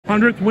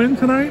100th win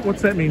tonight?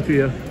 What's that mean to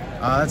you?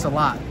 That's a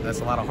lot.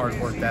 That's a lot of hard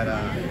work that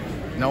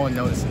no one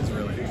notices,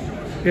 really.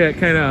 Yeah, it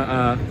kind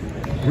of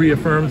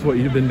reaffirms what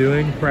you've been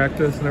doing,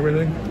 practice and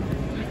everything.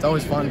 It's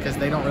always fun because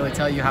they don't really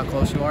tell you how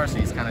close you are, so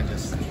it's kind of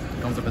just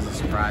comes up as a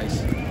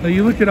surprise. Now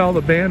you look at all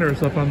the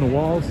banners up on the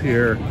walls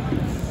here,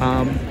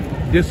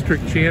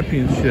 district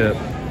championship.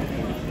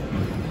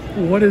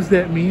 What does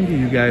that mean to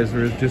you guys,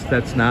 or is just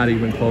that's not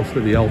even close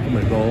to the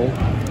ultimate goal?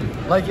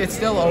 Like, it's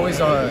still always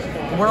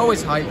we're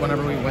always hyped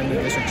whenever we win the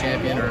district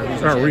champion or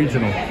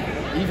regional.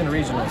 Even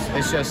regionals.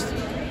 It's just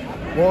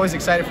we're always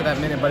excited for that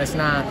minute, but it's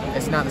not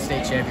the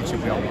state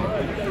championship we all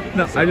want.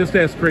 No, I just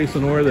asked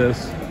Grayson Orr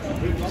this.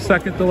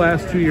 Second the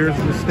last 2 years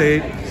in the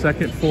state,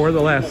 second for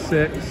the last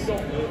 6,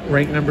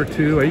 ranked number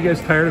 2. Are you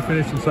guys tired of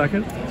finishing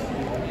second?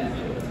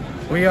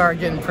 We are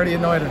getting pretty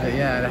annoyed with it.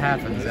 Yeah, it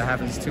happens. It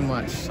happens too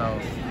much. So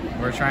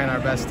we're trying our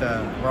best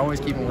to. We're always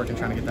keeping working,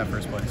 trying to get that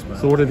first place. But.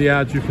 So what are the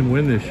odds you can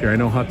win this year? I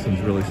know Hudson's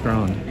really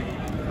strong.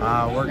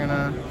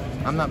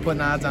 I'm not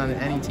putting odds on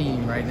any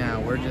team right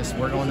now. We're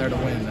going there to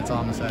win. That's all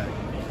I'm gonna say.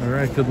 All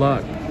right. Good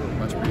luck.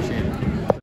 Much appreciated.